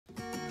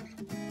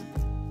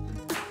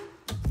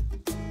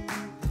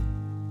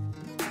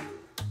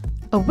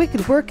A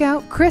wicked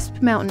workout,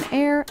 crisp mountain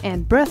air,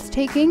 and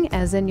breathtaking,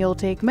 as in you'll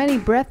take many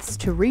breaths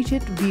to reach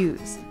it,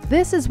 views.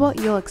 This is what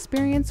you'll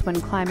experience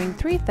when climbing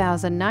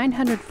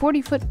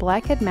 3,940-foot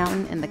Blackhead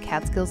Mountain in the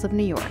Catskills of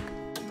New York.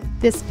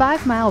 This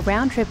 5-mile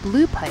round-trip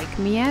loop hike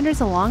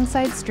meanders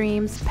alongside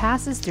streams,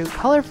 passes through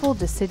colorful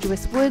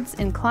deciduous woods,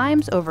 and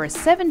climbs over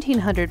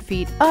 1,700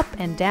 feet up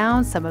and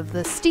down some of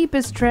the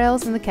steepest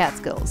trails in the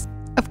Catskills.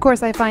 Of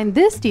course, I find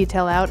this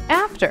detail out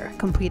after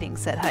completing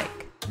said hike.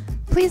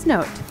 Please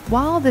note,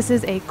 while this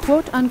is a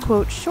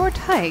quote-unquote short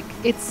hike,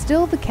 it's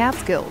still the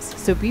Catskills,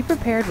 so be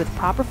prepared with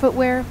proper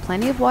footwear,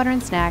 plenty of water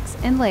and snacks,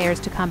 and layers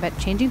to combat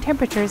changing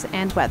temperatures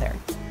and weather.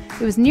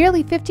 It was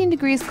nearly 15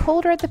 degrees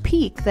colder at the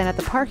peak than at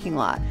the parking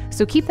lot,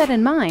 so keep that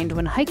in mind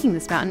when hiking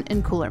this mountain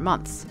in cooler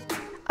months.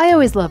 I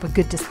always love a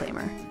good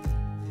disclaimer.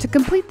 To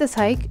complete this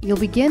hike, you'll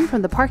begin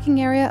from the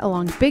parking area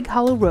along Big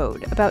Hollow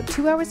Road, about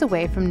 2 hours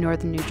away from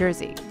northern New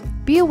Jersey.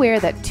 Be aware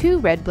that 2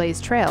 red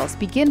blaze trails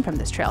begin from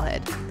this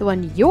trailhead. The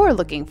one you're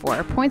looking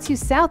for points you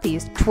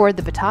southeast toward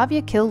the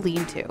Batavia Kill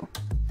lean-to.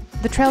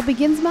 The trail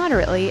begins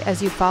moderately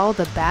as you follow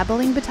the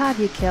babbling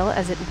Batavia Kill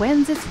as it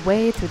wends its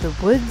way through the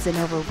woods and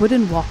over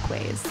wooden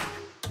walkways.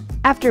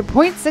 After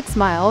 0.6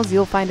 miles,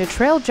 you'll find a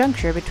trail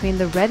juncture between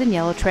the red and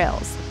yellow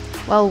trails.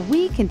 While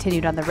we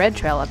continued on the red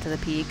trail up to the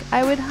peak,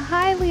 I would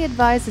highly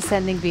advise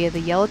ascending via the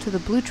yellow to the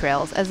blue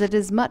trails as it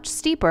is much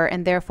steeper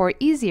and therefore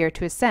easier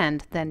to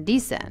ascend than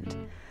descend.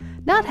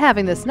 Not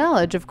having this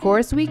knowledge, of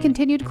course, we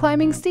continued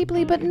climbing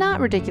steeply but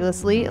not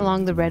ridiculously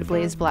along the Red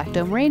Blaze Black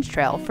Dome Range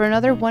Trail for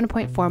another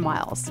 1.4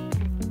 miles.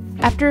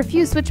 After a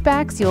few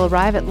switchbacks, you'll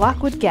arrive at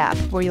Lockwood Gap,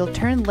 where you'll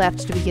turn left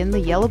to begin the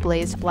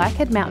yellow-blazed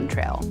Blackhead Mountain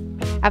Trail.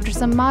 After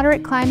some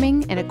moderate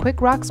climbing and a quick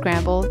rock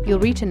scramble, you'll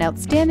reach an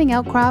outstanding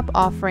outcrop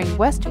offering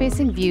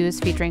west-facing views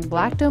featuring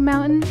Black Dome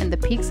Mountain and the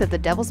peaks of the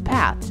Devil's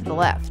Path to the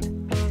left.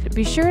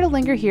 Be sure to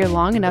linger here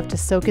long enough to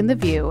soak in the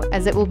view,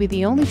 as it will be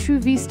the only true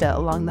vista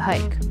along the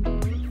hike.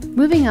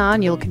 Moving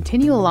on, you'll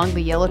continue along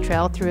the yellow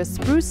trail through a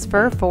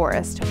spruce-fir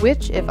forest,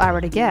 which, if I were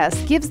to guess,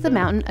 gives the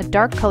mountain a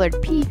dark-colored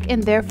peak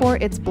and therefore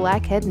its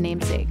Blackhead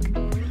namesake.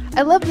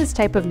 I love this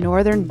type of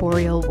northern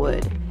boreal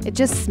wood. It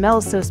just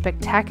smells so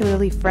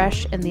spectacularly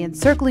fresh, and the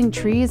encircling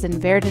trees and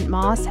verdant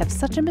moss have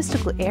such a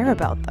mystical air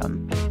about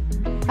them.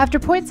 After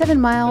 0.7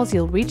 miles,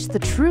 you'll reach the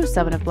true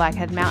summit of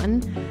Blackhead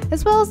Mountain,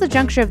 as well as the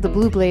juncture of the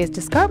Blue Blaze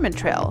Escarpment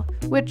Trail,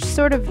 which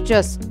sort of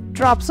just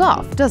drops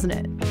off, doesn't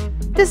it?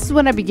 This is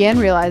when I began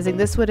realizing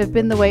this would have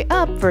been the way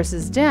up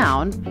versus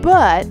down,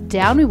 but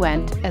down we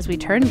went as we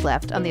turned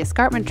left on the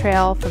escarpment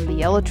trail from the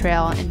yellow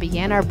trail and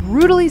began our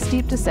brutally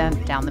steep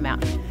descent down the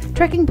mountain.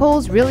 Trekking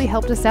poles really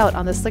helped us out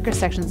on the slicker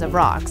sections of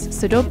rocks,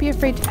 so don't be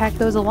afraid to pack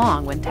those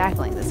along when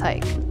tackling this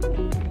hike.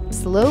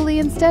 Slowly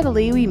and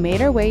steadily, we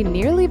made our way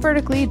nearly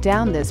vertically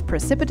down this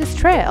precipitous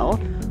trail,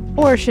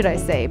 or should I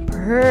say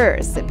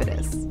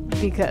precipitous,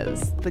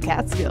 because the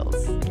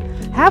Catskills.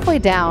 Halfway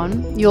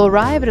down, you'll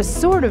arrive at a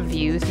sort of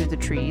view through the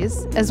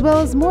trees, as well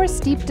as more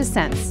steep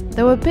descents,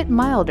 though a bit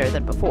milder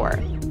than before.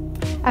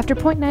 After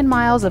 0.9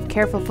 miles of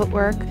careful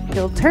footwork,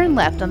 you'll turn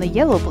left on the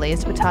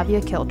yellow-blazed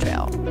Batavia Kill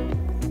Trail.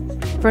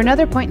 For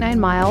another 0.9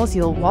 miles,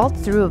 you'll waltz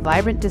through a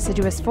vibrant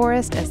deciduous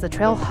forest as the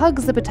trail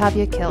hugs the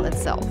Batavia Kill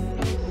itself.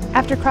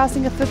 After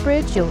crossing a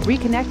footbridge, you'll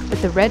reconnect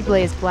with the Red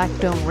Blaze Black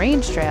Dome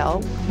Range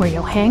Trail, where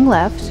you'll hang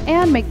left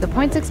and make the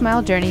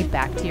 0.6-mile journey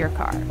back to your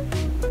car.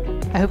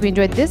 I hope you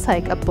enjoyed this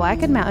hike up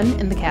Blackhead Mountain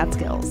in the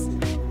Catskills.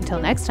 Until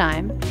next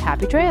time,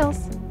 happy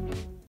trails!